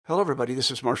Hello, everybody. This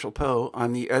is Marshall Poe.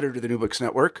 I'm the editor of the New Books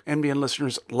Network. NBN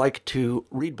listeners like to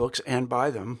read books and buy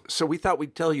them. So we thought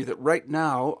we'd tell you that right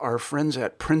now, our friends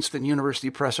at Princeton University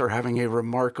Press are having a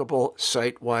remarkable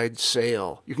site-wide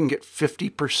sale. You can get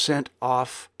 50%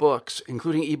 off books,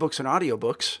 including ebooks and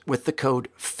audiobooks, with the code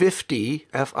 50,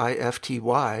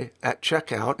 F-I-F-T-Y, at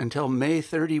checkout until May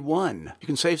 31. You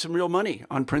can save some real money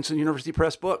on Princeton University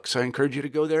Press books. I encourage you to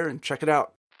go there and check it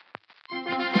out.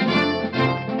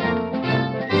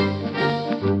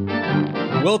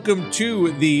 Welcome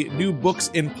to the New Books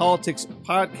in Politics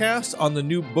podcast on the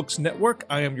New Books Network.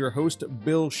 I am your host,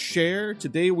 Bill Scher.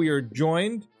 Today we are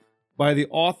joined by the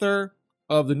author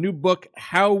of the new book,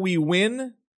 How We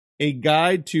Win, A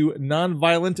Guide to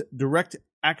Nonviolent Direct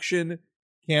Action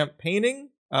Campaigning.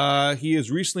 He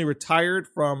is recently retired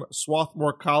from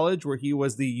Swarthmore College, where he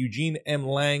was the Eugene M.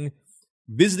 Lang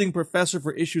Visiting Professor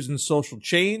for Issues in Social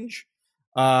Change.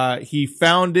 He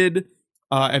founded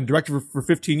and director for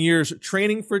 15 years,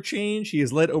 Training for Change. He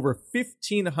has led over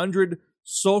 1,500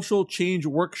 social change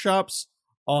workshops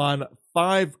on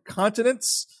 5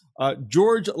 continents.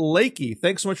 George Lakey,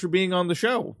 thanks so much for being on the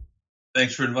show.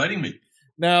 Thanks for inviting me.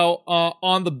 Now,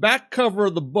 on the back cover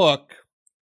of the book,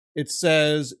 it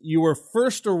says you were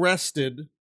first arrested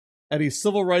at a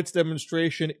civil rights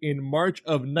demonstration in March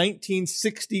of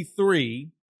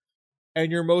 1963. And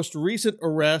your most recent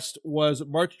arrest was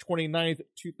March 29th,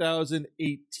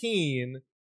 2018.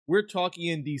 We're talking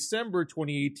in December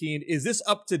 2018. Is this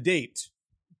up to date?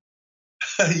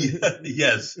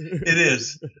 Yes, it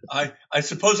is. I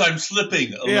suppose I'm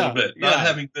slipping a little bit, not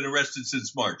having been arrested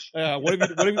since March. What have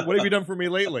you done for me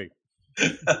lately?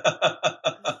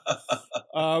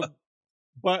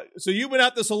 But so you've been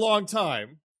at this a long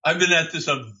time. I've been at this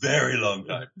a very long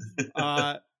time.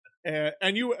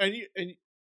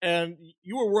 And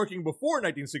you were working before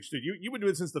 1962. You've been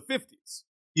doing it since the 50s.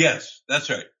 Yes, that's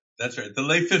right. That's right. The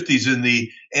late 50s in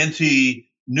the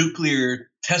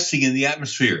anti-nuclear testing in the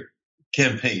atmosphere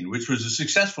campaign, which was a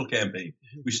successful campaign.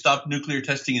 We stopped nuclear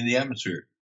testing in the atmosphere.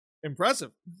 Impressive.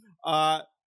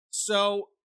 So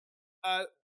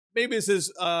maybe this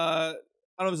is, I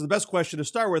don't know if this is the best question to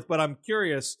start with, but I'm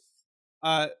curious.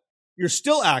 You're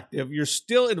still active. You're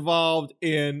still involved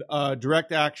in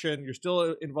direct action. You're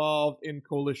still involved in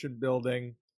coalition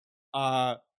building.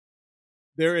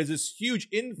 There is this huge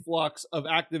influx of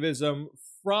activism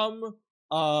from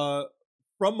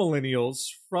millennials,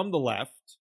 from the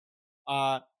left.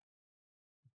 Do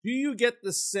you get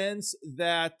the sense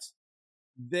that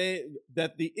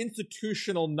the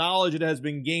institutional knowledge that has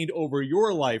been gained over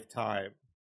your lifetime,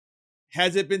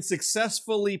 has it been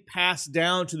successfully passed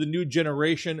down to the new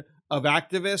generation of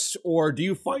activists, or do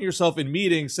you find yourself in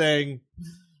meetings saying,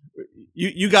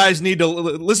 you guys need to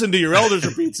listen to your elders,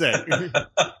 for Pete's sake?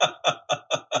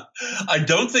 I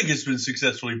don't think it's been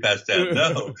successfully passed down.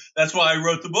 No, that's why I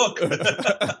wrote the book.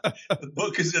 The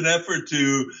book is an effort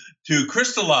to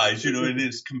crystallize, in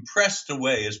as compressed a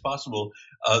way as possible,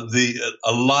 a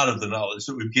lot of the knowledge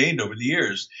that we've gained over the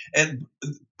years. And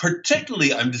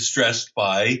particularly, I'm distressed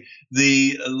by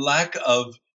the lack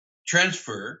of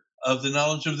transfer of the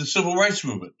knowledge of the civil rights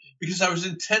movement, because I was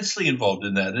intensely involved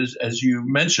in that, as you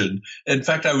mentioned. In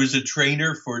fact, I was a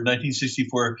trainer for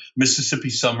 1964 Mississippi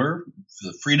Summer,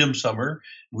 the Freedom Summer,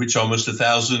 in which almost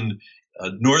 1,000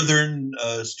 northern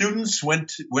students went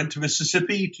to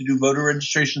Mississippi to do voter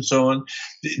registration and so on,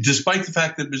 despite the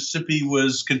fact that Mississippi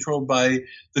was controlled by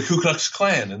the Ku Klux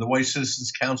Klan and the White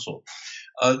Citizens Council.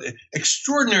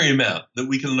 Extraordinary amount that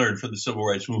we can learn from the civil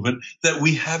rights movement that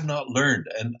we have not learned.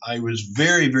 And I was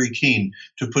very, very keen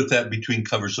to put that between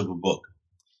covers of a book.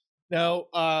 Now,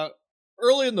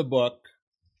 early in the book,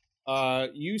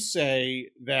 you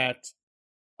say that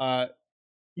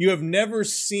you have never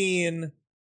seen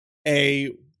a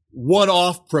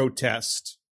one-off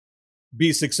protest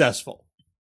be successful.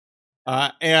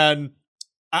 And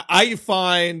I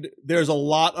find there's a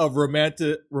lot of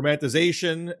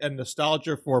romanticization and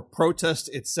nostalgia for protest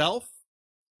itself.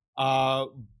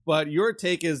 But your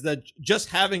take is that just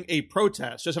having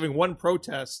one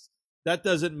protest, that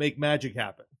doesn't make magic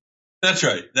happen. That's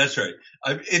right. That's right.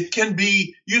 It can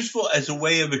be useful as a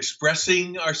way of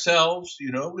expressing ourselves.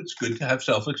 It's good to have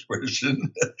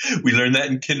self-expression. We learned that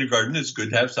in kindergarten. It's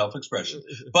good to have self-expression.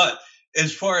 But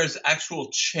as far as actual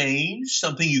change,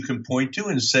 something you can point to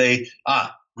and say,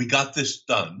 we got this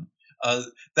done.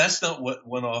 That's not what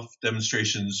one-off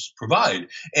demonstrations provide.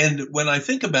 And when I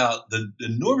think about the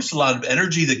enormous amount of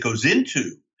energy that goes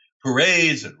into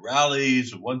parades and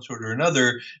rallies of one sort or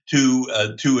another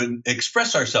to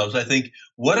express ourselves, I think,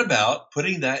 what about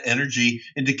putting that energy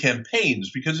into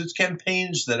campaigns? Because it's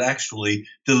campaigns that actually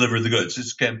deliver the goods.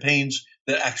 It's campaigns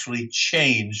that actually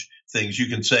change things. You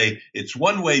can say it's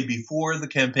one way before the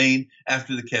campaign,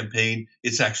 after the campaign,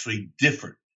 it's actually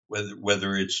different.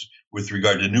 Whether it's with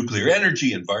regard to nuclear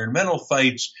energy, environmental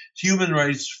fights, human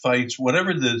rights fights,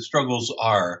 whatever the struggles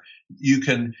are, you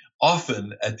can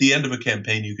often, at the end of a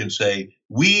campaign, you can say,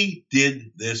 we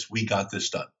did this, we got this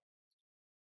done.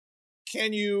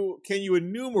 Can you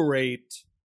enumerate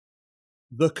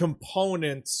the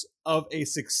components of a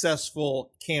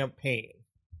successful campaign?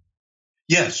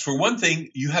 Yes. For one thing,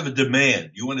 you have a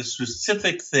demand. You want a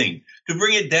specific thing. To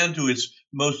bring it down to its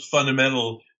most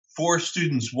fundamental, 4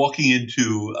 students walking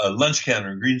into a lunch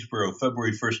counter in Greensboro,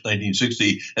 February 1st,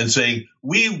 1960, and saying,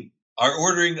 we are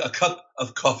ordering a cup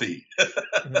of coffee.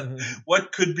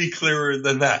 What could be clearer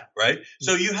than that, right?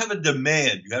 So you have a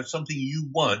demand. You have something you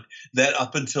want that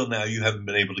up until now you haven't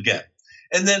been able to get.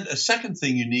 And then a second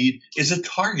thing you need is a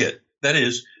target. That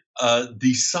is a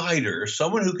decider,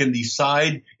 someone who can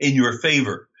decide in your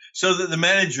favor, so that the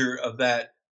manager of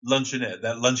that luncheonette,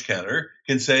 that lunch counter,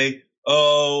 can say,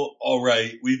 oh, all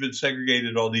right, we've been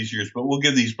segregated all these years, but we'll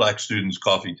give these black students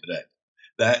coffee today.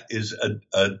 That is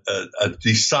a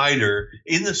decider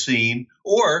in the scene,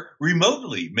 or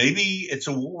remotely. Maybe it's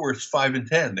a Woolworths 5 and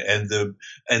 10, and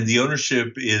the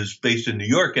ownership is based in New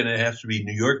York, and it has to be a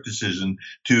New York decision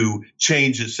to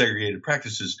change its segregated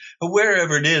practices. But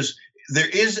wherever it is, there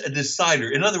is a decider.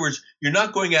 In other words, you're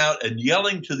not going out and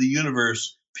yelling to the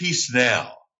universe, peace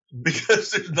now,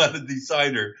 because there's not a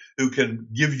decider who can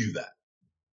give you that.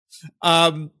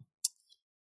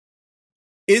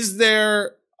 Is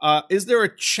there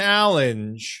a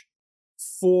challenge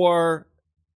for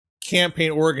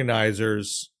campaign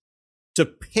organizers to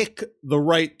pick the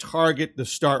right target to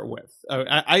start with?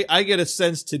 I get a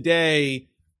sense today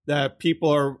that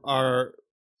people are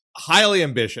highly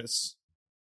ambitious.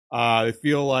 They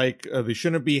feel like they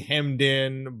shouldn't be hemmed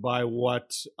in by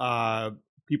what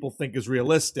people think is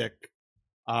realistic.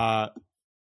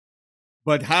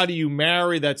 But how do you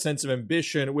marry that sense of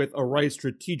ambition with a right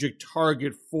strategic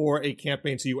target for a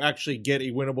campaign so you actually get a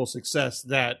winnable success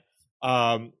that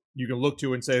you can look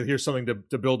to and say, here's something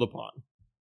to build upon?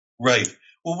 Right.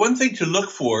 Well, one thing to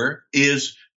look for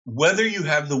is whether you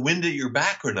have the wind at your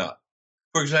back or not.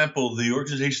 For example, the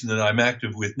organization that I'm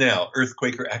active with now,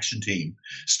 Earthquaker Action Team,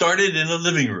 started in a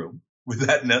living room with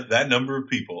that number of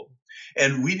people.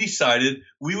 And we decided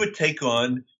we would take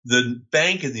on the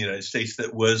bank in the United States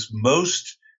that was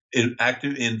most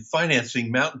active in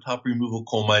financing mountaintop removal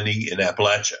coal mining in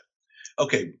Appalachia.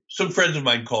 Okay, some friends of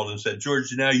mine called and said,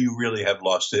 George, now you really have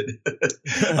lost it.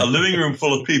 A living room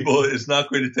full of people is not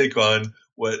going to take on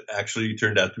what actually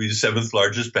turned out to be the 7th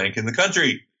largest bank in the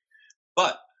country.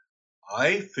 But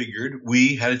I figured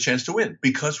we had a chance to win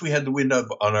because we had the wind up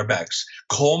on our backs.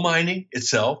 Coal mining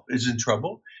itself is in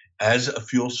trouble as a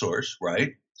fuel source,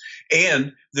 right?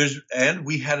 And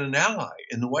we had an ally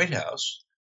in the White House,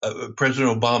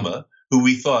 President Obama, who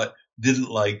we thought didn't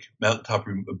like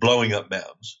blowing up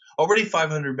mountains. Already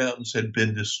 500 mountains had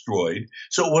been destroyed,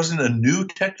 so it wasn't a new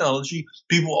technology.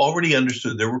 People already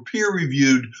understood. There were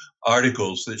peer-reviewed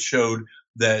articles that showed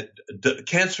that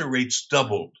cancer rates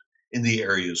doubled in the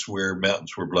areas where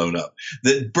mountains were blown up,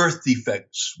 that birth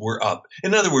defects were up.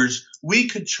 In other words, we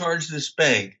could charge this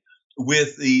bank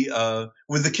with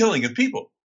the killing of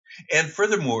people, and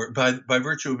furthermore, by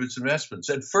virtue of its investments,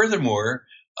 and furthermore,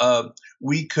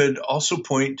 we could also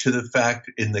point to the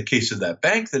fact, in the case of that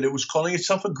bank, that it was calling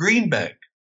itself a green bank.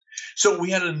 So we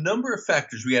had a number of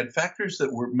factors. We had factors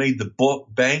that made the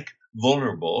bank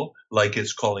vulnerable, like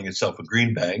it's calling itself a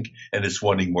green bank and it's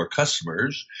wanting more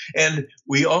customers. And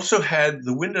we also had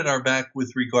the wind at our back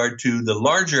with regard to the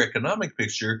larger economic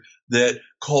picture that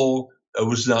coal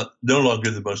was no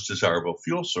longer the most desirable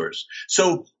fuel source.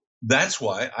 So that's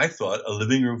why I thought a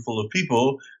living room full of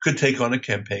people could take on a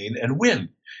campaign and win.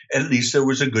 At least there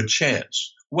was a good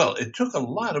chance. Well, it took a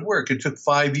lot of work. It took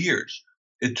 5 years.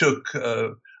 It took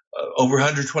over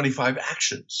 125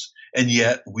 actions. And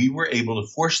yet we were able to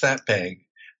force that bank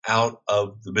out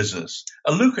of the business,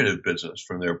 a lucrative business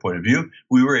from their point of view.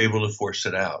 We were able to force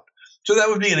it out. So that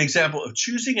would be an example of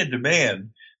choosing a demand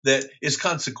that is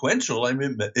consequential. I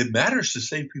mean, it matters to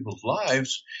save people's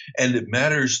lives, and it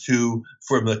matters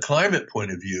from the climate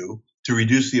point of view, to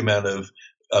reduce the amount of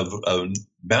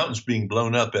mountains being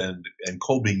blown up and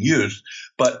coal being used.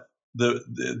 But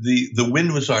the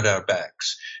wind was at our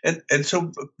backs. And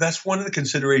so that's one of the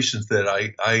considerations that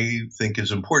I think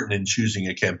is important in choosing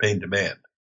a campaign demand.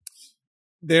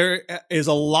 There is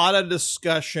a lot of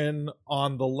discussion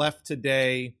on the left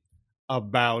today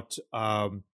about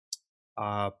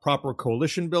proper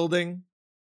coalition building,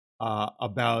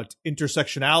 about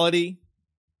intersectionality,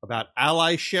 about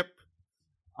allyship.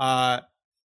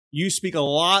 you speak a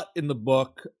lot in the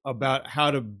book about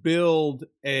how to build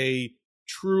a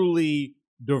truly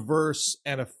diverse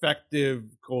and effective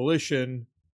coalition,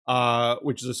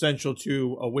 which is essential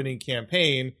to a winning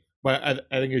campaign. But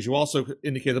I think, as you also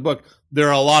indicate in the book, there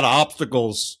are a lot of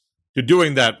obstacles to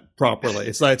doing that properly.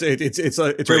 It's like it's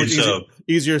very much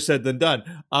easier said than done.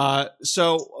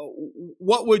 So,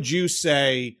 what would you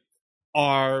say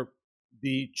are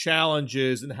the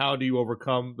challenges, and how do you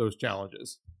overcome those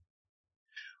challenges?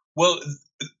 Well,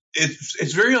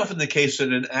 it's very often the case that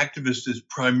an activist is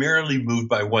primarily moved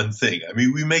by one thing. I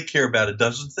mean, we may care about a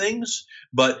dozen things,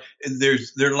 but there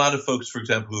are a lot of folks, for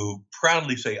example, who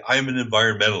proudly say, I'm an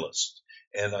environmentalist,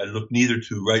 and I look neither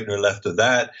to right nor left of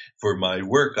that. For my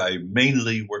work, I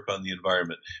mainly work on the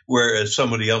environment, whereas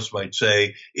somebody else might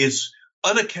say, it's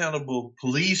unaccountable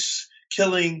police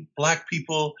killing Black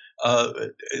people,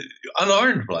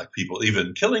 unarmed Black people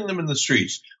even, killing them in the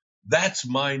streets. That's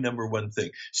my number one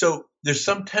thing. So there's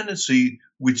some tendency,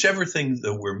 whichever thing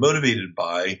that we're motivated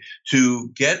by, to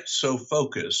get so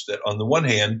focused that on the one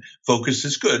hand, focus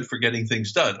is good for getting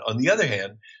things done. On the other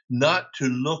hand, not to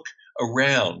look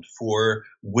around for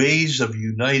ways of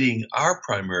uniting our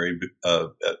primary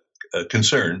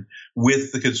concern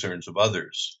with the concerns of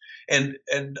others.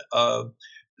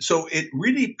 So it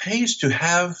really pays to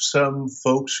have some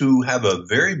folks who have a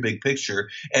very big picture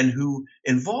and who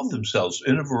involve themselves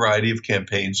in a variety of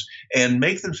campaigns and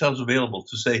make themselves available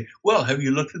to say, well, have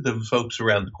you looked at the folks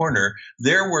around the corner?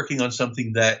 They're working on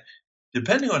something that,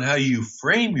 depending on how you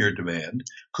frame your demand,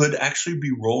 could actually be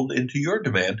rolled into your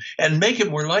demand and make it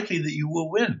more likely that you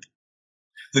will win.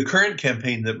 The current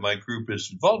campaign that my group is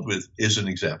involved with is an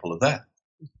example of that.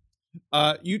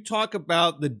 You talk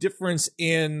about the difference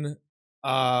in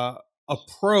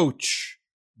approach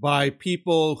by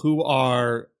people who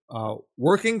are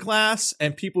working class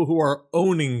and people who are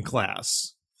owning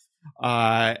class,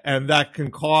 and that can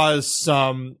cause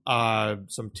some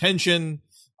tension,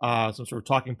 some sort of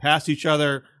talking past each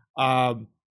other. And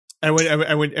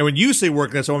when you say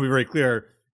working class, I want to be very clear.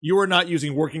 You are not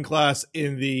using working class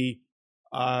in the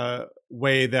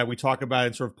way that we talk about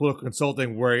in sort of political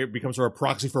consulting, where it becomes sort of a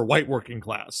proxy for white working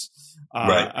class.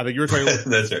 Right. I think you're talking.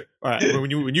 That's right. All right.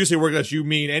 When you say working class, you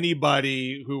mean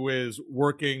anybody who is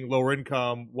working, lower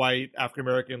income, white, African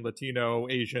American, Latino,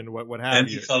 Asian, what have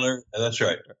you. Any color. That's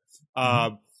right.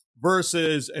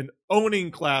 Versus an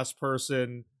owning class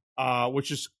person, which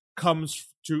just comes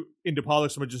into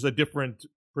politics from just a different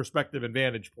perspective and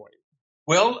vantage point.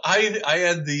 Well, I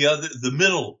add the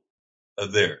middle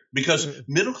there, because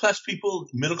middle class people,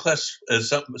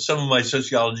 some of my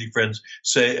sociology friends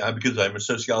say, because I'm a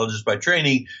sociologist by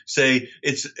training, say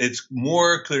it's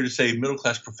more clear to say middle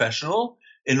class professional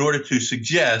in order to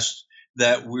suggest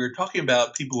that we're talking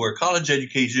about people who are college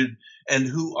educated and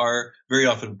who are very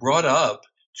often brought up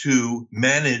to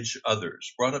manage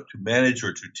others, brought up to manage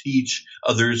or to teach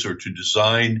others or to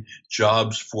design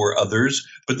jobs for others,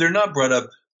 but they're not brought up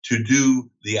to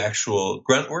do the actual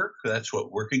grunt work. That's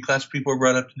what working class people are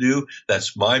brought up to do.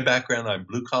 That's my background. I'm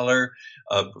blue collar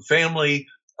family.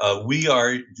 We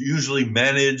are usually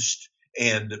managed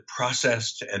and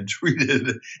processed and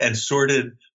treated and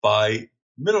sorted by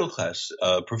middle class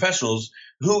professionals,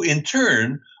 who in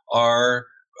turn are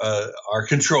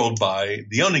controlled by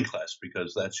the owning class,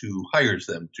 because that's who hires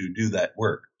them to do that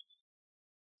work.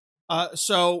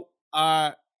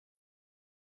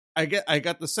 I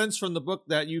got the sense from the book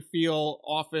that you feel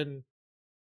often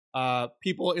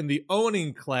people in the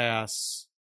owning class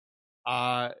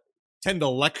tend to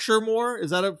lecture more. Is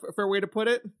that a fair way to put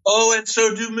it? Oh, and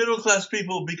so do middle class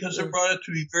people, because they're brought up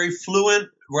to be very fluent,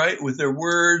 right, with their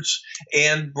words,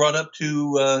 and brought up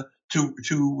to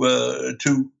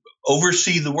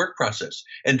oversee the work process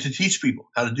and to teach people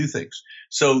how to do things.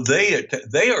 So they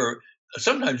are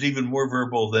sometimes even more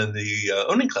verbal than the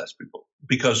owning class people,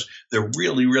 because they're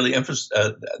really, really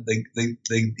they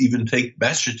even take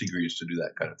master's degrees to do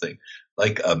that kind of thing,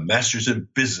 like a master's in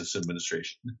business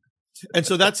administration. And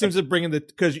so that seems to bring in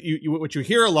because what you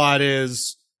hear a lot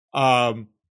is, and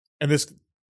this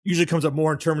usually comes up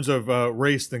more in terms of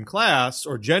race than class,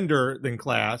 or gender than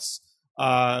class.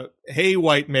 Hey,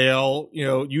 white male,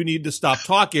 you need to stop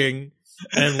talking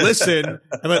and listen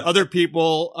and let other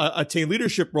people attain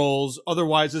leadership roles.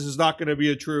 Otherwise, this is not going to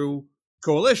be a true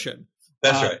coalition.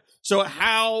 That's right. So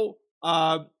how,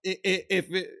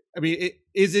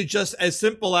 is it just as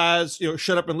simple as,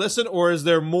 shut up and listen, or is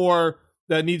there more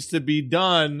that needs to be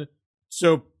done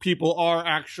so people are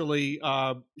actually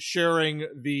sharing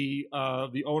the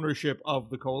ownership of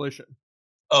the coalition?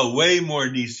 Oh, way more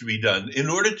needs to be done in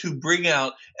order to bring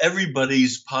out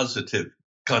everybody's positive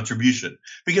contribution,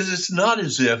 because it's not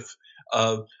as if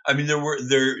I mean,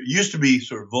 there used to be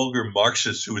sort of vulgar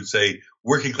Marxists who would say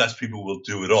working class people will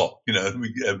do it all.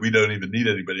 We don't even need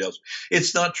anybody else.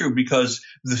 It's not true, because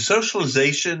the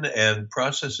socialization and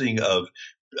processing of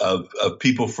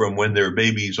people from when they're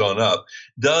babies on up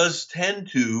does tend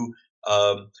to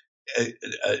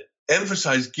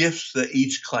emphasize gifts that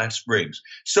each class brings.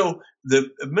 So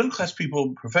the middle class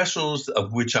people, professionals,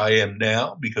 of which I am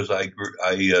now, because I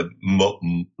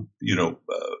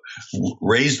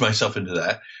raised myself into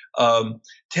that,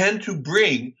 tend to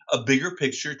bring a bigger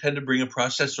picture, tend to bring a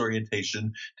process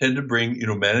orientation, tend to bring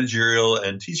managerial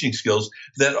and teaching skills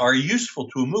that are useful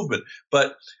to a movement.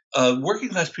 But working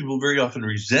class people very often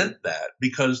resent that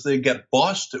because they get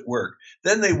bossed at work.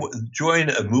 Then they join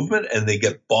a movement and they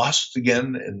get bossed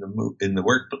again in the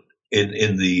work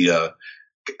in the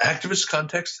activist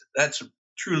context. That's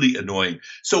truly annoying.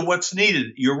 So what's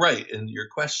needed? You're right in your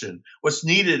question. What's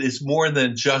needed is more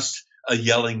than just a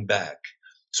yelling back.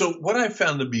 So what I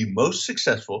found to be most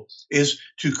successful is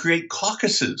to create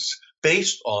caucuses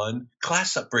based on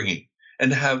class upbringing,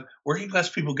 and have working class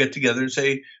people get together and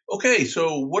say, okay,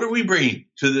 so what are we bringing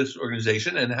to this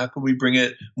organization, and how can we bring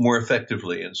it more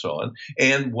effectively, and so on?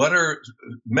 And what are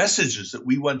messages that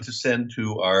we want to send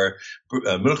to our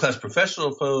middle class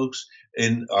professional folks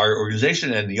in our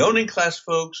organization and the owning class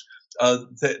folks,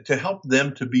 to help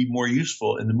them to be more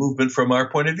useful in the movement from our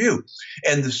point of view.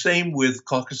 And the same with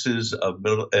caucuses of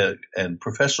middle and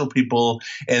professional people,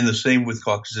 and the same with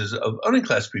caucuses of owning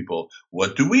class people.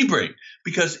 What do we bring?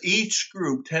 Because each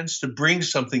group tends to bring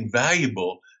something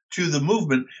valuable to the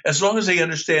movement, as long as they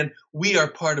understand we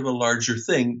are part of a larger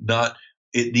thing, not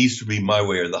it needs to be my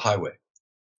way or the highway.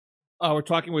 We're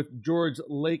talking with George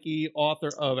Lakey, author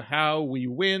of How We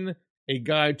Win, a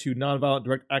Guide to Nonviolent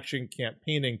Direct Action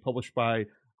Campaigning, published by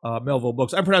Melville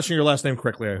Books. I'm pronouncing your last name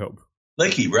correctly, I hope.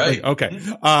 Lakey, right? Okay.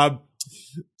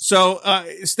 So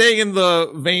staying in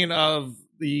the vein of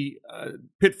the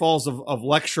pitfalls of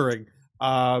lecturing,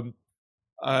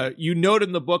 you note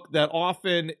in the book that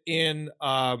often in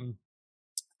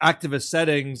activist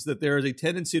settings that there is a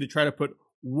tendency to try to put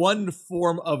one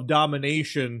form of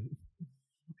domination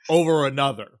over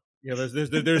another.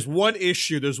 There's one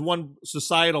issue, there's one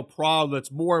societal problem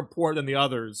that's more important than the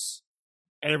others,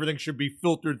 and everything should be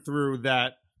filtered through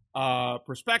that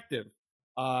perspective.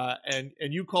 And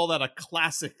you call that a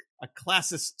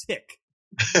classist tick.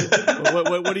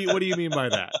 What do you mean by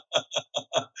that?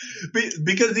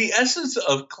 Because the essence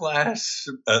of class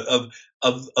of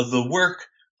the work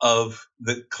of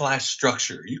the class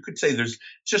structure, you could say there's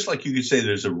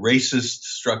a racist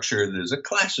structure, there's a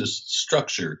classist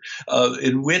structure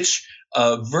in which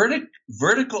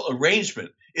vertical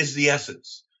arrangement is the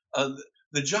essence.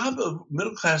 The job of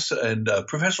middle class and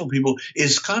professional people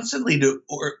is constantly to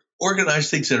organize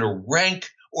things in a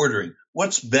rank ordering.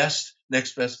 What's best,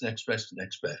 next best, next best,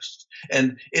 next best.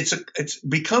 And it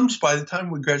becomes, by the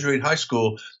time we graduate high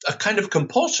school, a kind of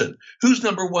compulsion. Who's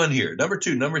number one here? Number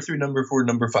two, number three, number four,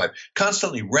 number five.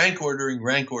 Constantly rank ordering,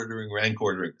 rank ordering, rank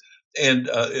ordering. And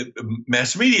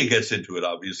mass media gets into it,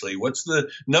 obviously. What's the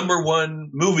number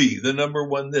one movie, the number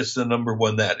one this, the number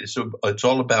one that? It's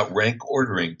all about rank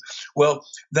ordering. Well,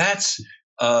 that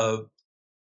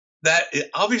it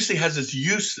obviously has its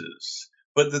uses,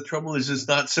 but the trouble is it's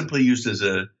not simply used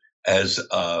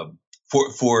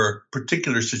for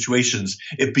particular situations.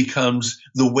 It becomes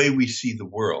the way we see the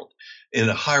world in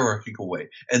a hierarchical way.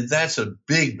 And that's a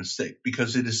big mistake,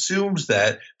 because it assumes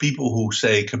that people who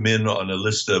say come in on a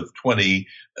list of 20,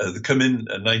 come in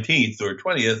 19th or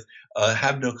 20th,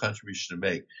 have no contribution to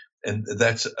make. And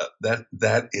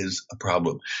that is a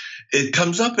problem. It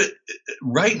comes up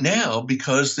right now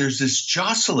because there's this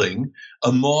jostling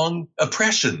among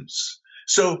oppressions,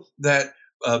 so that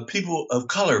people of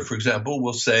color, for example,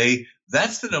 will say,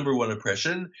 that's the number one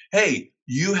oppression. Hey,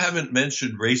 you haven't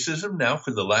mentioned racism now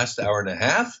for the last hour and a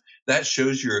half. That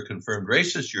shows you're a confirmed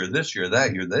racist. You're this, you're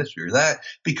that, you're this, you're that,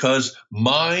 because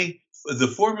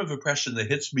the form of oppression that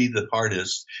hits me the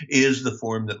hardest is the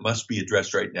form that must be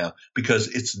addressed right now, because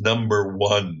it's number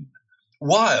one.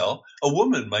 While a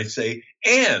woman might say,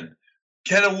 and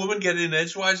can a woman get in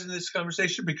edgewise in this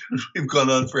conversation? Because we've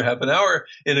gone on for half an hour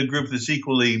in a group that's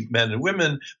equally men and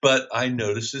women, but I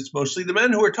notice it's mostly the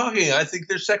men who are talking. I think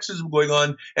there's sexism going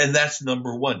on, and that's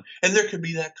number one. And there can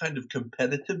be that kind of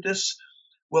competitiveness.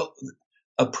 Well,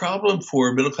 a problem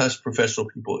for middle-class professional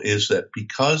people is that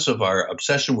because of our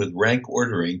obsession with rank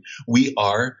ordering, we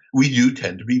do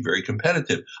tend to be very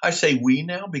competitive. I say we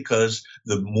now because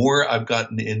the more I've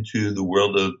gotten into the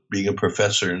world of being a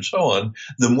professor and so on,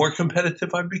 the more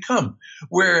competitive I've become.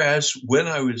 Whereas when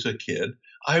I was a kid,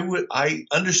 I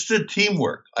understood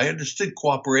teamwork. I understood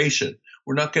cooperation.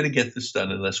 we're not going to get this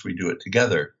done unless we do it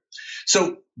together.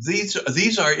 So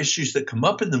these are issues that come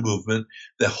up in the movement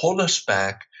that hold us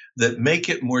back, that make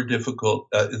it more difficult,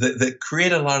 that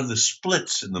create a lot of the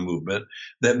splits in the movement,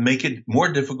 that make it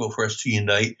more difficult for us to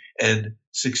unite and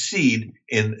succeed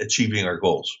in achieving our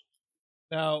goals.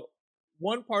 Now,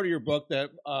 one part of your book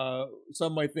that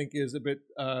some might think is a bit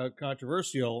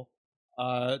controversial,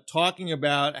 talking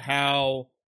about how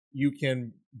you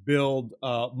can build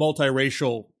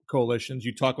multiracial coalitions.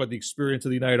 You talk about the experience of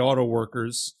the United Auto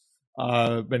Workers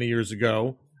many years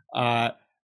ago,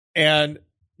 and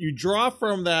you draw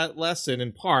from that lesson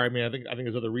in part. I mean, I think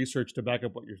there's other research to back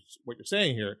up what you're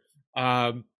saying here.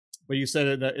 But you said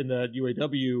in the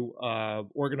UAW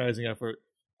organizing effort,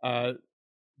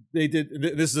 they did.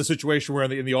 This is a situation where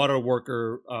in the auto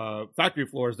worker factory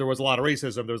floors there was a lot of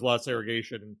racism. There was a lot of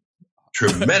segregation.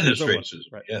 Tremendous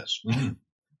racism. Right. Yes. Mm-hmm.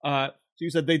 So you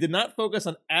said they did not focus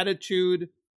on attitude,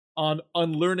 on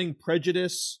unlearning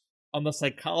prejudice, on the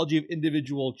psychology of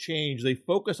individual change. They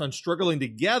focus on struggling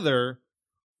together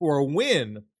for a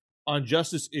win on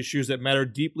justice issues that matter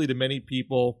deeply to many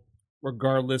people,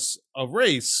 regardless of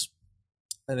race.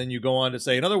 And then you go on to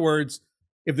say, in other words,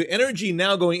 if the energy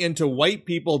now going into white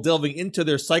people delving into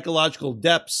their psychological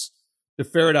depths to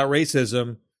ferret out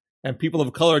racism and people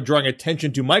of color drawing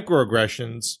attention to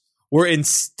microaggressions were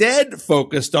instead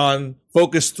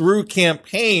focused through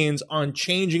campaigns on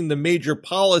changing the major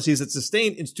policies that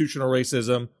sustain institutional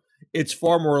racism, it's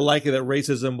far more likely that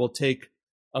racism will take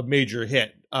a major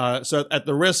hit. So at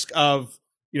the risk of,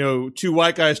 two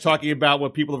white guys talking about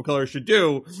what people of color should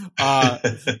do,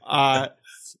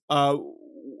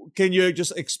 can you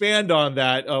just expand on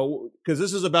that? Because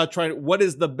this is about what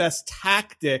is the best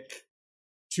tactic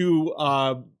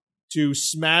to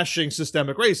smashing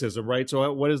systemic racism, right?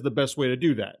 So what is the best way to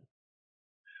do that?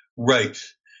 Right.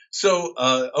 So,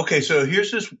 so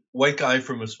here's this white guy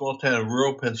from a small town in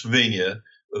rural Pennsylvania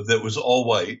that was all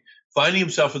white, finding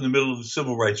himself in the middle of the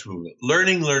civil rights movement,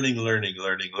 learning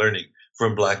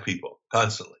from black people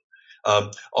constantly.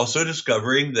 Also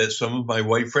discovering that some of my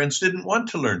white friends didn't want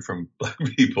to learn from black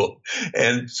people.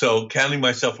 And so counting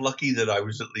myself lucky that I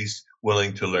was at least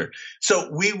willing to learn. So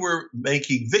we were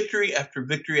making victory after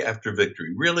victory after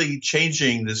victory, really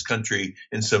changing this country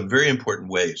in some very important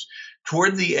ways.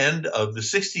 Toward the end of the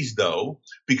 60s, though,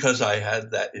 because I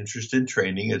had that interest in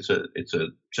training, it's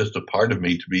just a part of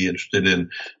me to be interested in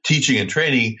teaching and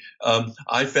training.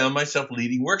 I found myself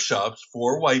leading workshops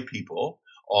for white people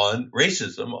on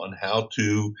racism, on how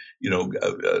to,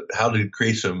 how to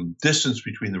create some distance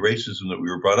between the racism that we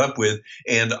were brought up with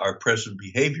and our present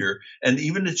behavior, and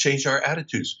even to change our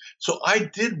attitudes. So I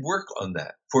did work on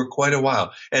that for quite a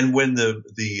while. And when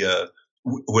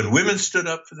when women stood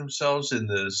up for themselves in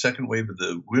the second wave of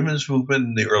the women's movement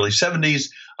in the early 70s,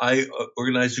 I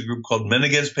organized a group called Men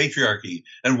Against Patriarchy.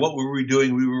 And what were we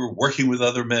doing? We were working with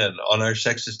other men on our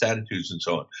sexist attitudes and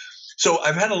so on. So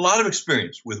I've had a lot of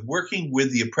experience with working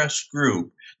with the oppressed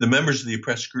group, the members of the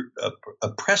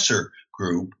oppressor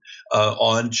group,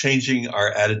 on changing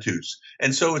our attitudes.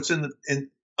 And so it's on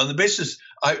the basis.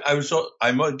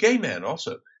 I'm a gay man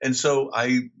also, and so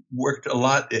I worked a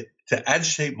lot to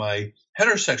agitate my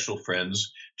heterosexual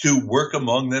friends to work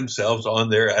among themselves on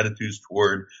their attitudes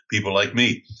toward people like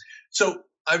me. So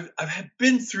I've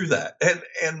been through that,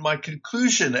 and my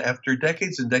conclusion after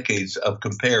decades and decades of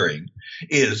comparing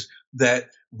is that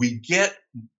we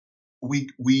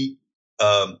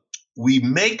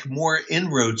make more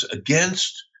inroads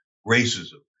against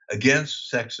racism,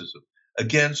 against sexism,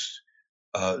 against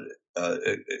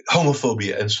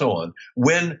homophobia, and so on,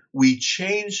 when we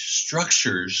change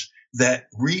structures that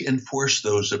reinforce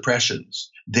those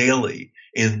oppressions daily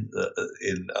in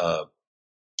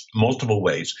multiple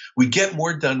ways. We get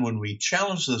more done when we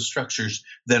challenge those structures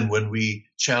than when we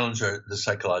challenge the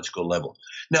psychological level.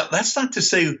 Now, that's not to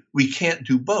say we can't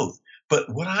do both, but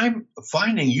what I'm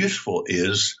finding useful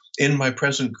is, in my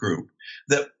present group,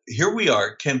 that here we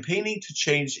are campaigning to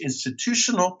change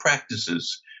institutional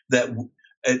practices that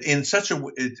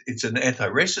it's an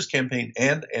anti-racist campaign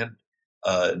and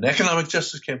an economic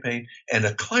justice campaign and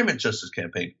a climate justice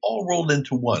campaign all rolled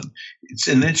into one. It's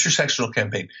an intersectional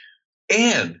campaign.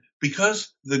 And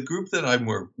because the group that I'm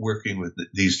working with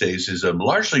these days is a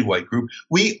largely white group,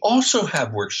 we also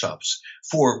have workshops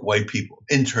for white people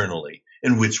internally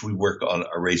in which we work on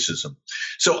our racism.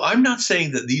 So I'm not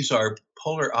saying that these are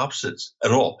polar opposites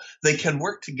at all. They can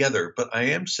work together, but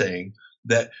I am saying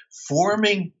that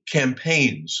forming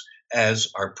campaigns as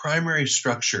our primary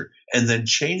structure and then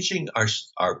changing our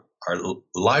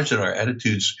lives and our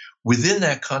attitudes within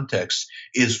that context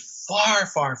is far,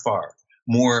 far, far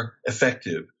more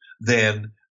effective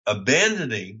than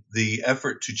abandoning the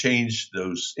effort to change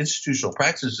those institutional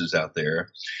practices out there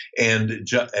and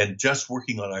just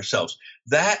working on ourselves.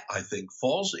 That, I think,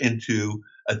 falls into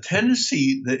a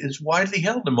tendency that is widely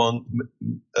held among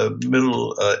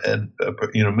middle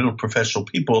professional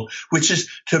people, which is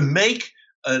to make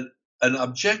an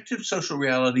objective social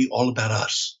reality all about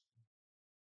us.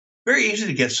 Very easy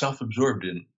to get self-absorbed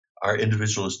in our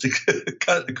individualistic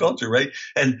culture, right?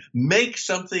 And make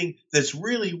something that's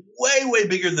really way, way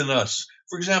bigger than us.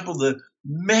 For example, the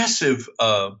massive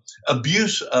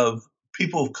abuse of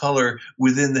people of color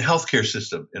within the healthcare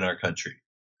system in our country.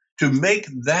 To make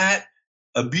that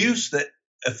abuse that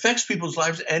affects people's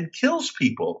lives and kills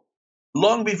people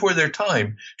long before their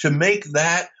time, to make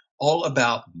that all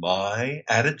about my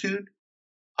attitude,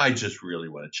 I just really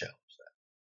want to challenge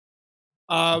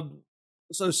that.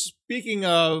 So speaking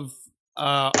of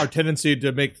our tendency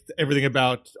to make everything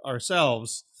about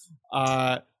ourselves,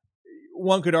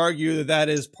 one could argue that that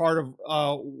is part of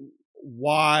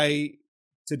why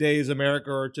today's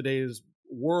America or today's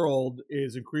world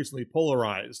is increasingly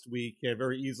polarized. We can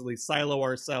very easily silo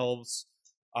ourselves.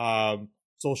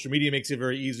 Social media makes it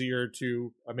easy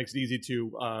to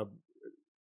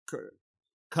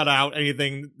cut out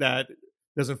anything that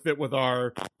doesn't fit with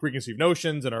our preconceived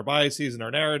notions and our biases and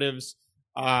our narratives.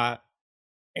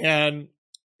 And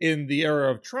in the era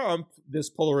of Trump, this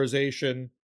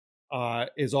polarization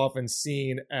is often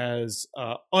seen as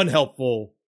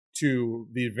unhelpful to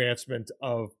the advancement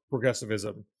of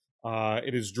progressivism.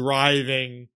 It is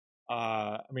driving,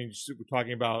 we're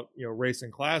talking about race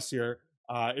and class here.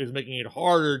 It is making it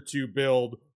harder to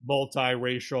build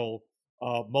multiracial,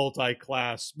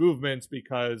 multi-class movements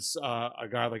because a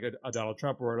guy like a Donald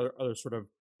Trump or other sort of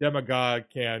demagogue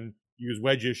can use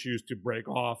wedge issues to break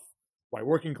off white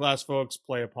working class folks,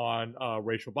 play upon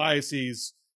racial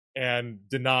biases, and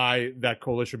deny that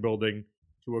coalition building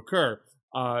to occur.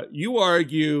 You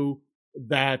argue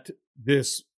that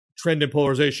this trend in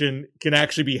polarization can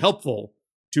actually be helpful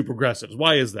to progressives.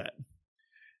 Why is that?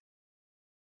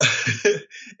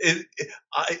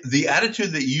 The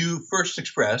attitude that you first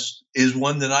expressed is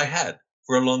one that I had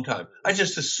for a long time. I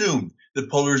just assumed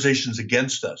that polarization is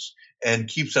against us and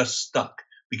keeps us stuck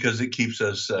because it keeps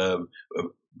us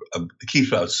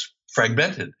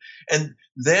fragmented. And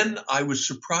then I was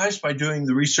surprised by doing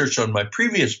the research on my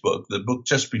previous book, the book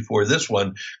just before this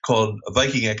one called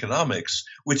Viking Economics,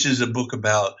 which is a book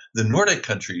about the Nordic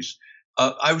countries.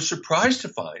 I was surprised to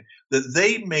find that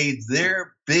they made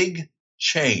their big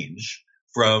change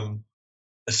from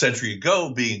a century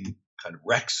ago being kind of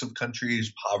wrecks of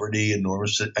countries, poverty,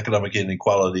 enormous economic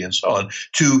inequality, and so on,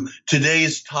 to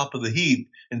today's top of the heap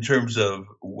in terms of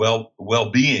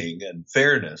well-being and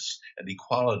fairness and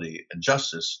equality and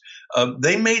justice.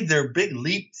 They made their big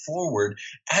leap forward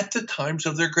at the times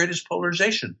of their greatest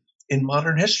polarization in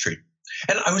modern history.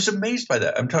 And I was amazed by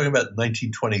that. I'm talking about the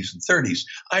 1920s and 30s.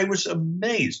 I was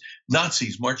amazed.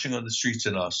 Nazis marching on the streets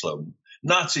in Oslo,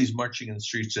 Nazis marching in the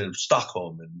streets of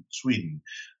Stockholm and Sweden.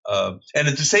 And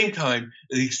at the same time,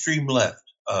 the extreme left,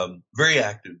 very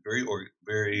active,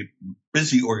 very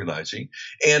busy organizing.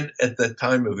 And at that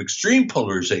time of extreme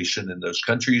polarization in those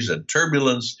countries and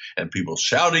turbulence and people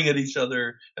shouting at each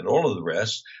other and all of the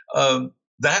rest,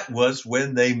 that was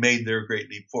when they made their great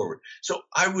leap forward. So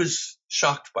I was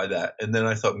shocked by that. And then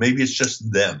I thought, maybe it's just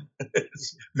them.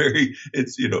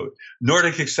 it's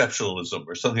Nordic exceptionalism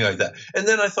or something like that. And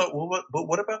then I thought, well,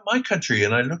 what about my country?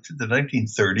 And I looked at the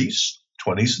 1930s,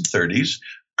 20s and 30s,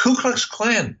 Ku Klux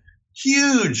Klan,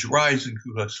 huge rise in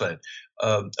Ku Klux Klan.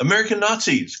 American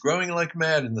Nazis growing like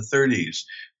mad in the 30s.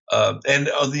 And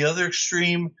on the other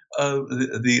extreme,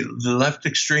 the left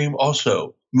extreme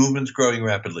also, movements growing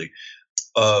rapidly.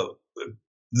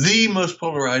 The most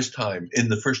polarized time in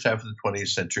the first half of the 20th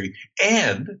century,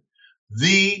 and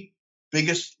the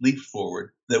biggest leap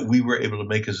forward that we were able to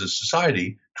make as a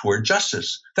society toward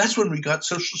justice. That's when we got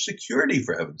Social Security,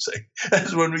 for heaven's sake.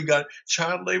 That's when we got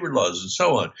child labor laws and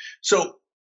so on. So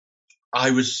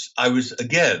I was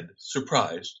again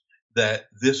surprised that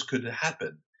this could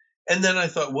happen. And then I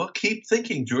thought, well, keep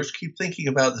thinking, George, keep thinking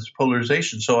about this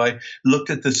polarization. So I looked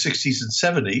at the 60s and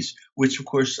 70s, which, of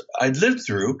course, I'd lived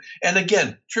through. And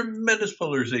again, tremendous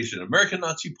polarization. American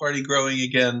Nazi Party growing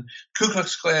again, Ku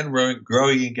Klux Klan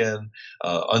growing again.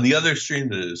 On the other extreme,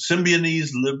 the Symbionese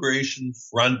Liberation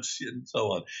Front and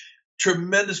so on.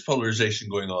 Tremendous polarization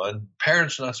going on,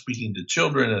 parents not speaking to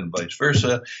children and vice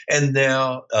versa. And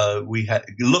now we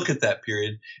look at that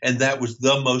period, and that was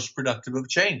the most productive of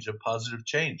change, of positive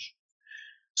change.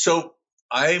 So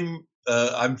I'm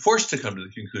forced to come to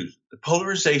the conclusion that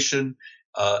polarization,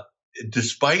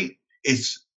 despite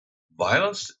its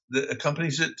violence that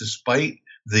accompanies it, despite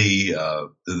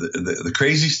the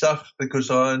crazy stuff that goes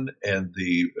on and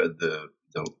the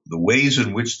ways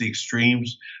in which the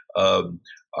extremes are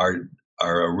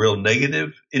a real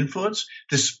negative influence.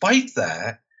 Despite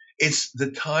that, it's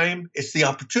the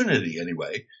opportunity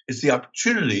anyway. It's the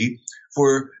opportunity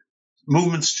for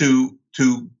movements to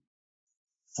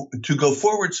go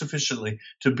forward sufficiently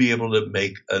to be able to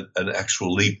make an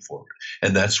actual leap forward.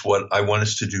 And that's what I want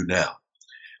us to do now.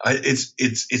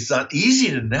 It's not easy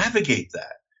to navigate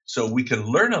that. So we can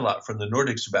learn a lot from the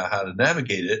Nordics about how to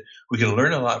navigate it. We can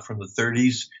learn a lot from the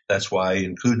 30s. That's why I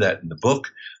include that in the book.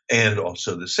 And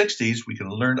also the 60s. We can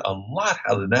learn a lot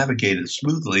how to navigate it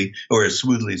smoothly, or as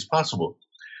smoothly as possible.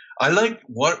 I like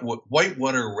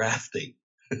whitewater rafting.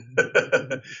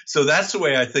 So that's the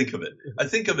way I think of it. I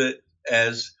think of it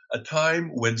as a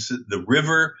time when the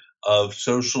river of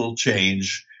social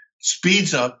change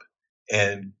speeds up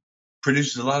and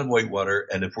produces a lot of whitewater.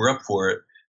 And if we're up for it,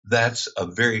 that's a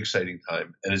very exciting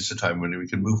time. And it's a time when we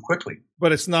can move quickly.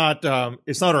 But it's not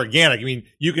organic. I mean,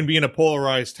 you can be in a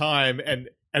polarized time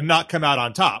and not come out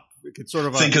on top. It's sort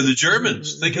of think of the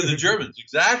Germans. Think of the Germans.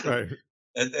 Exactly. Right.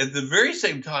 At the very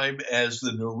same time as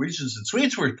the Norwegians and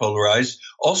Swedes were polarized,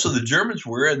 also the Germans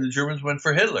were, and the Germans went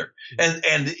for Hitler.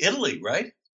 And Italy,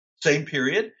 right? Same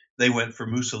period, they went for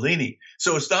Mussolini.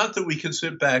 So it's not that we can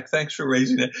sit back, thanks for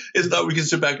raising it, it's not we can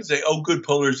sit back and say, oh, good,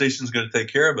 polarization is going to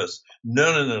take care of us.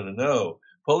 No.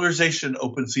 Polarization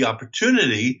opens the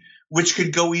opportunity, which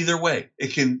could go either way.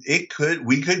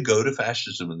 We could go to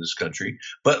fascism in this country,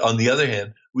 but on the other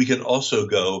hand, we can also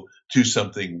go to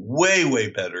something way, way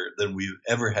better than we've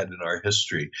ever had in our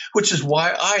history, which is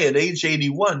why I, at age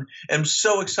 81, am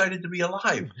so excited to be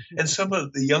alive. And some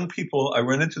of the young people I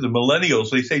run into, the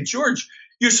millennials, they say, George,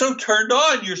 you're so turned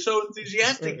on. You're so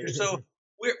enthusiastic. You're so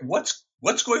weird.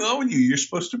 What's going on with you? You're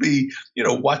supposed to be,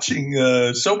 watching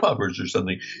soap operas or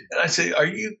something. And I say, are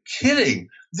you kidding?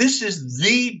 This is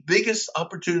the biggest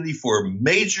opportunity for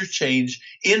major change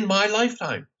in my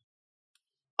lifetime.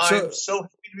 I'm so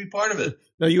happy to be part of it.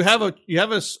 Now you have a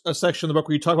section in the book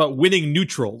where you talk about winning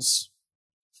neutrals.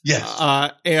 Yes.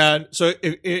 And so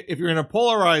if you're in a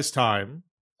polarized time,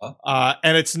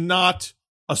 and it's not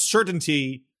a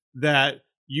certainty that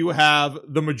you have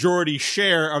the majority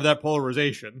share of that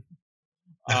polarization,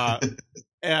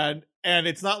 and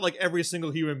it's not like every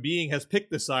single human being has picked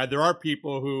the side. There are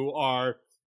people who are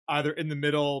either in the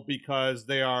middle because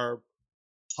they are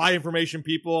high information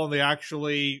people and they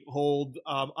actually hold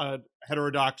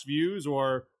heterodox views,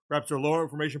 or perhaps they're lower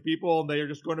information people and they are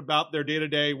just going about their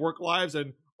day-to-day work lives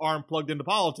and aren't plugged into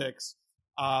politics.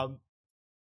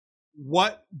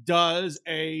 What does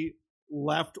a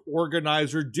left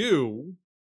organizer do?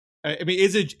 I mean,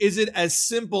 is it as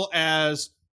simple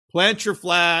as plant your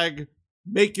flag,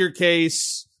 make your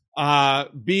case,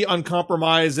 be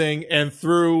uncompromising, and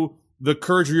through the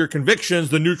courage of your convictions,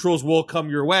 the neutrals will come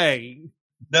your way?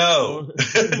 No,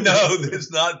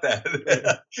 it's not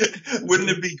that. Wouldn't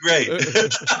it be great?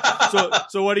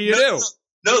 So what do you do?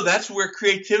 No, that's where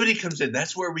creativity comes in.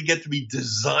 That's where we get to be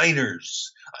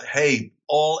designers. Hey,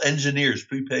 all engineers,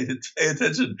 please pay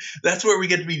attention. That's where we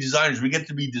get to be designers. We get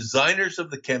to be designers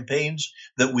of the campaigns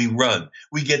that we run.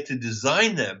 We get to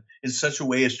design them in such a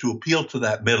way as to appeal to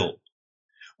that middle.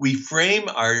 We frame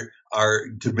our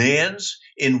demands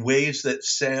in ways that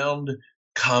sound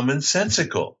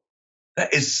commonsensical.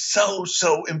 That is so,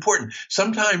 so important.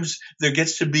 Sometimes there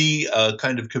gets to be a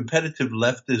kind of competitive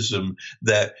leftism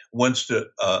that wants to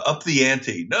up the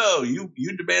ante. No, you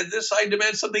demand this, I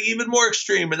demand something even more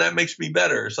extreme, and that makes me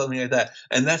better, or something like that.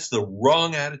 And that's the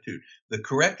wrong attitude. The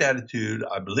correct attitude,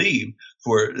 I believe,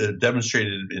 for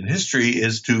demonstrated in history,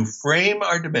 is to frame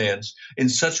our demands in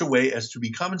such a way as to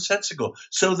be commonsensical,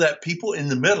 so that people in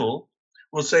the middle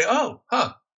will say, oh,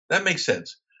 that makes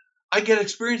sense. I get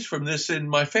experience from this in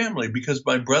my family because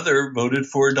my brother voted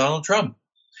for Donald Trump.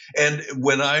 And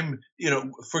when I'm,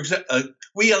 for example,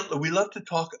 we love to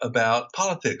talk about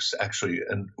politics, actually,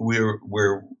 and we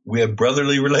have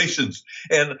brotherly relations.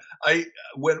 And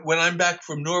when I'm back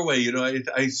from Norway,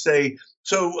 I say,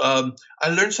 so I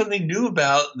learned something new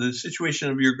about the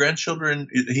situation of your grandchildren.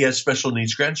 He has special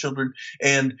needs grandchildren,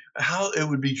 and how it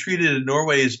would be treated in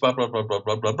Norway is blah, blah, blah, blah,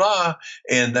 blah, blah, blah.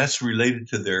 And that's related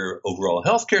to their overall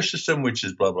healthcare system, which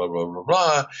is blah, blah, blah, blah,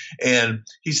 blah. And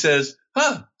he says,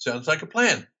 sounds like a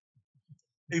plan.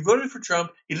 He voted for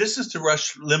Trump. He listens to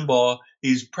Rush Limbaugh.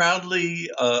 He's proudly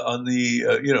on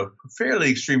the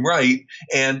fairly extreme right,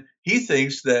 and he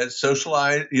thinks that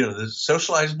the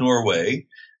socialized Norway,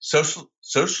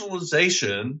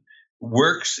 socialization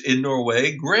works in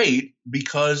Norway great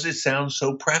because it sounds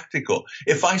so practical.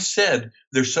 If I said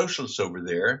there's socialists over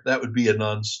there, that would be a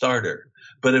non-starter.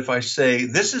 But if I say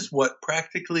this is what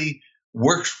practically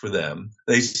works for them,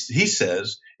 he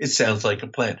says it sounds like a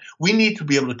plan. We need to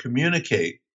be able to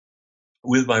communicate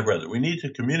with my brother. We need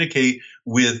to communicate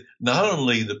with not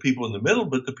only the people in the middle,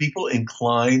 but the people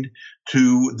inclined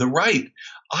to the right.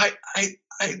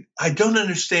 I don't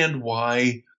understand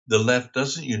why the left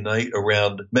doesn't unite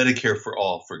around Medicare for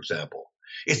all, for example.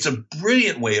 It's a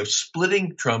brilliant way of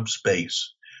splitting Trump's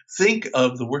base. Think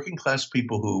of the working class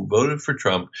people who voted for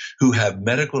Trump who have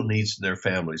medical needs in their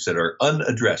families that are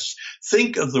unaddressed.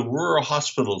 Think of the rural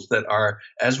hospitals that are,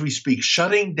 as we speak,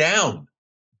 shutting down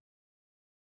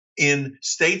in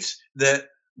states that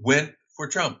went for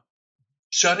Trump.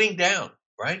 Shutting down,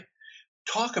 right?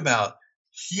 Talk about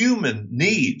human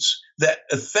needs that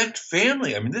affect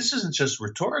family. I mean, this isn't just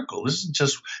rhetorical. This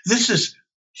is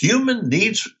human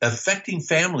needs affecting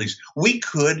families. We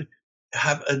could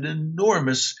have an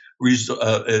enormous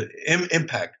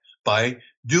impact by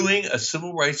doing a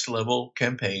civil rights level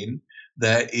campaign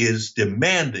that is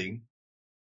demanding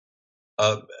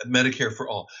Medicare for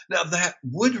all. Now, that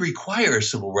would require a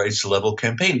civil rights level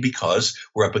campaign because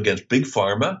we're up against big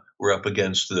pharma, we're up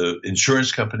against the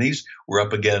insurance companies, we're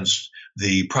up against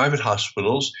the private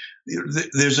hospitals.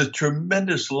 There's a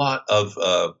tremendous lot of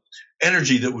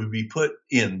energy that would be put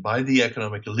in by the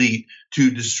economic elite to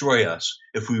destroy us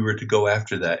if we were to go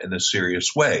after that in a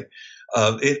serious way.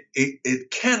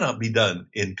 It cannot be done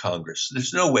in Congress.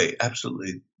 There's no way,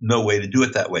 absolutely no way to do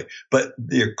it that way. But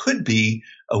there could be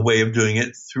a way of doing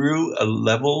it through a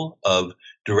level of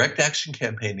direct action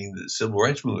campaigning that the civil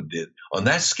rights movement did. On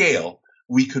that scale,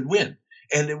 we could win.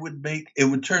 And it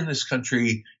would turn this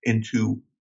country into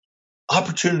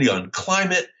opportunity on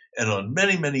climate and on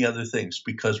many, many other things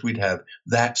because we'd have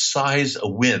that size a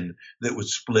win that would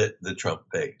split the Trump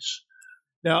base.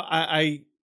 Now, I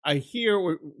hear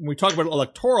when we talk about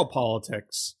electoral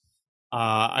politics,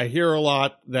 I hear a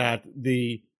lot that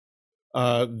the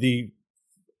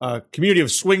community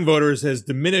of swing voters has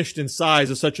diminished in size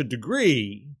to such a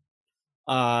degree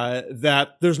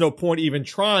that there's no point even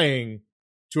trying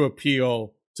to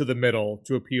appeal to the middle,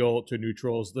 to appeal to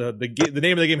neutrals. The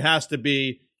name of the game has to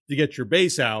be to get your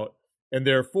base out, and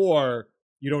therefore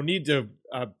you don't need to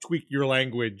tweak your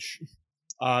language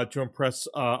to impress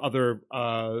other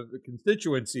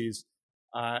constituencies.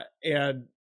 And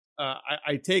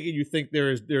I take it you think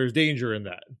there's danger in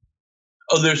that.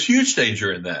 Oh, there's huge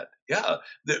danger in that. Yeah,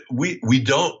 we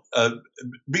don't.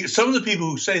 Some of the people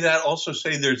who say that also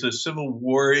say there's a civil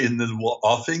war in the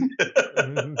offing.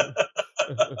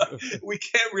 We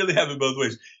can't really have it both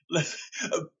ways.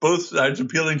 Both sides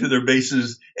appealing to their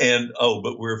bases and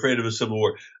but we're afraid of a civil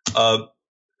war.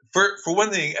 For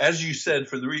one thing, as you said,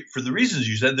 for the reasons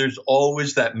you said, there's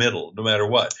always that middle, no matter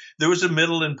what. There was a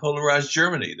middle in polarized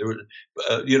Germany. There was,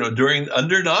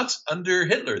 under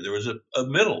Hitler, there was a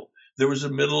middle. There was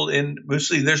a middle in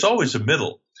Mussolini. There's always a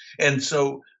middle, and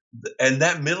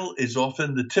that middle is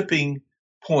often the tipping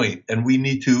point, and we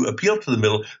need to appeal to the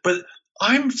middle. But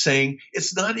I'm saying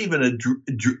it's not even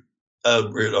a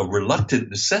reluctant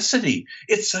necessity.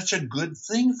 It's such a good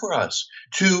thing for us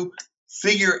to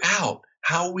figure out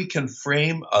how we can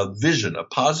frame a vision, a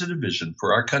positive vision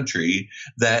for our country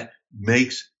that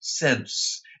makes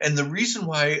sense. And the reason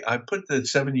why I put the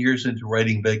 7 years into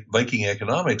writing Viking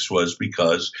Economics was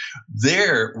because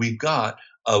there we've got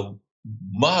a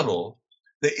model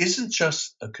that isn't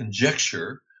just a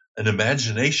conjecture, an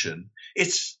imagination.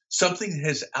 It's something that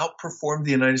has outperformed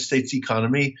the United States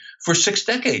economy for 6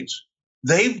 decades.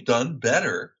 They've done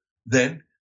better than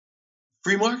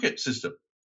free market system.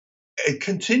 It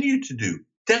continued to do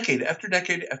decade after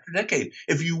decade after decade.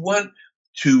 If you want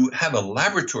to have a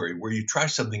laboratory where you try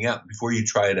something out before you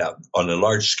try it out on a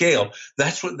large scale,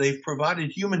 that's what they've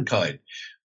provided humankind.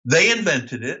 They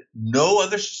invented it. No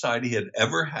other society had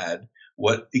ever had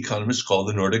what economists call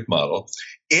the Nordic model.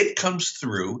 It comes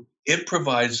through. It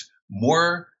provides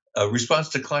more response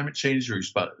to climate change,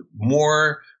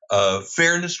 more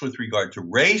fairness with regard to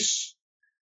race,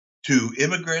 to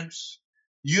immigrants,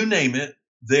 you name it.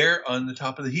 They're on the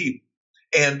top of the heap.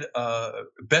 And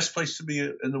best place to be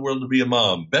in the world to be a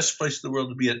mom, best place in the world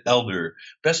to be an elder,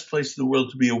 best place in the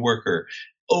world to be a worker.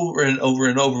 Over and over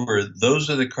and over, those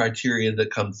are the criteria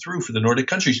that come through for the Nordic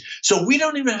countries. So we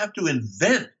don't even have to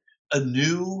invent a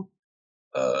new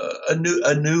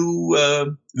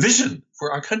vision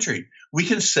for our country. We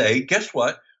can say, guess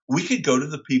what? We could go to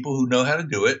the people who know how to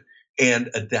do it and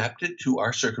adapt it to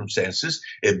our circumstances.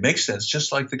 It makes sense,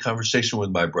 just like the conversation with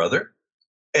my brother.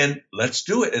 And let's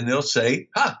do it. And they'll say,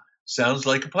 sounds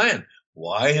like a plan.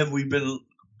 Why have we been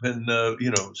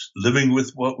living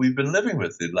with what we've been living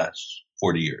with the last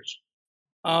 40 years?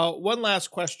 One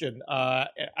last question.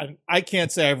 I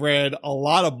can't say I've read a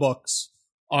lot of books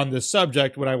on this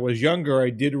subject. When I was younger, I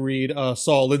did read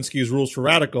Saul Alinsky's Rules for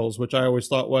Radicals, which I always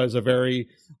thought was a very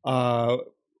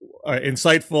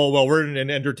insightful, well-written,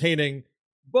 and entertaining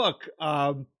book.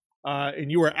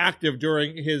 And you were active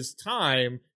during his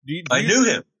time. I knew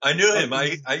him.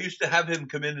 I used to have him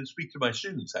come in and speak to my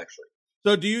students, actually.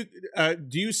 So do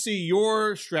you see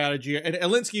your strategy? And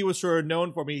Alinsky was sort of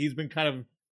known for me. He's been kind of,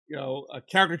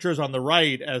 caricatures on the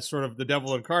right as sort of the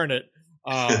devil incarnate.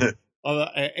 But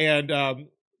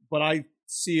I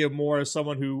see him more as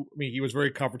someone who, he was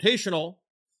very confrontational.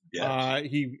 Yes.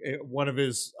 One of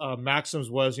his maxims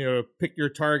was, pick your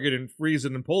target and freeze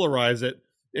it and polarize it.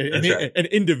 An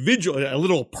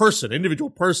individual person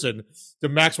to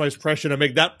maximize pressure to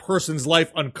make that person's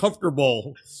life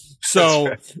uncomfortable.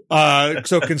 So,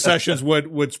 so concessions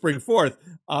would spring forth.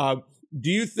 Do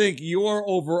you think your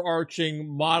overarching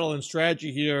model and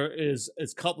strategy here is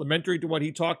complementary to what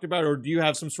he talked about, or do you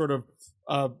have some sort of,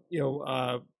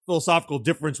 philosophical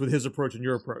difference with his approach and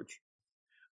your approach?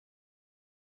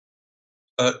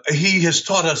 He has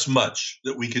taught us much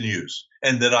that we can use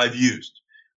and that I've used.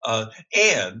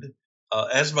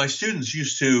 As my students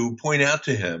used to point out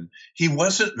to him, he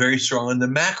wasn't very strong on the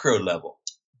macro level.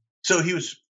 So he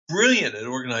was brilliant at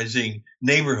organizing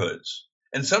neighborhoods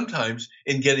and sometimes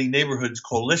in getting neighborhoods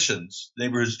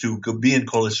to be in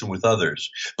coalition with others.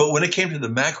 But when it came to the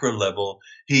macro level,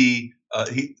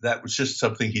 that was just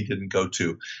something he didn't go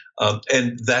to.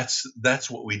 And that's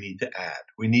what we need to add.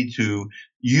 We need to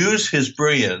use his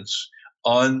brilliance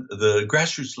on the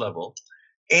grassroots level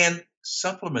and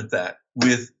supplement that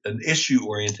with an issue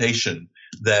orientation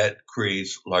that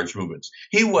creates large movements.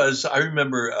 I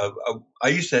remember, I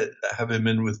used to have him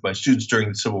in with my students during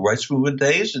the civil rights movement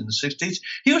days in the 60s.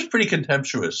 He was pretty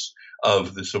contemptuous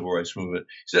of the civil rights movement.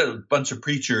 He said a bunch of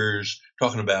preachers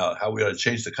talking about how we ought to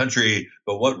change the country,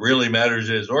 but what really matters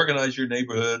is organize your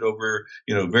neighborhood over,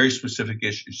 very specific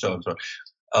issues, so and so.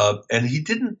 And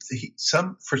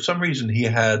for some reason, he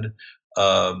had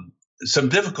some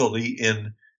difficulty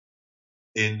in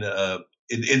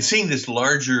seeing this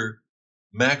larger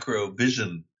macro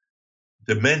vision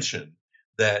dimension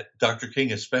that Dr.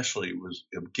 King especially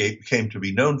came to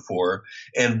be known for,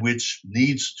 and which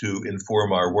needs to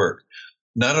inform our work,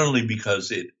 not only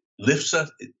because it lifts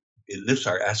us, it lifts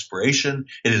our aspiration,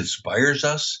 it inspires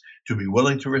us to be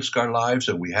willing to risk our lives,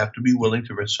 and we have to be willing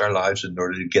to risk our lives in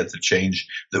order to get the change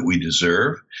that we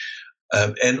deserve.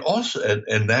 And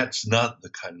that's not the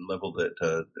kind of level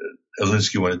that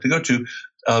Alinsky wanted to go to.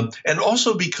 And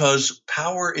also because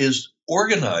power is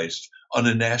organized on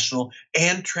a national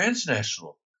and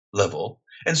transnational level.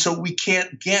 And so we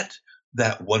can't get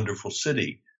that wonderful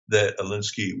city that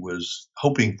Alinsky was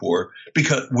hoping for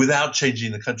without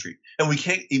changing the country. And we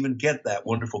can't even get that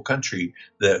wonderful country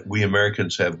that we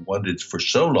Americans have wanted for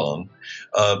so long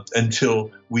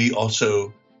until we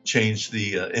also change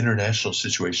the international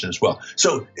situation as well.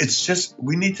 So it's just,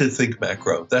 we need to think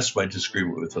macro. That's my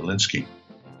disagreement with Alinsky.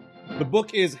 The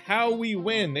book is How We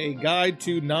Win, a guide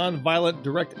to nonviolent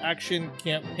direct action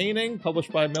campaigning,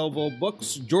 published by Melville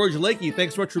Books. George Lakey,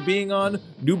 thanks so much for being on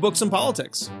New Books in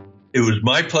Politics. It was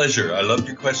my pleasure. I loved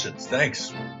your questions.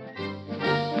 Thanks.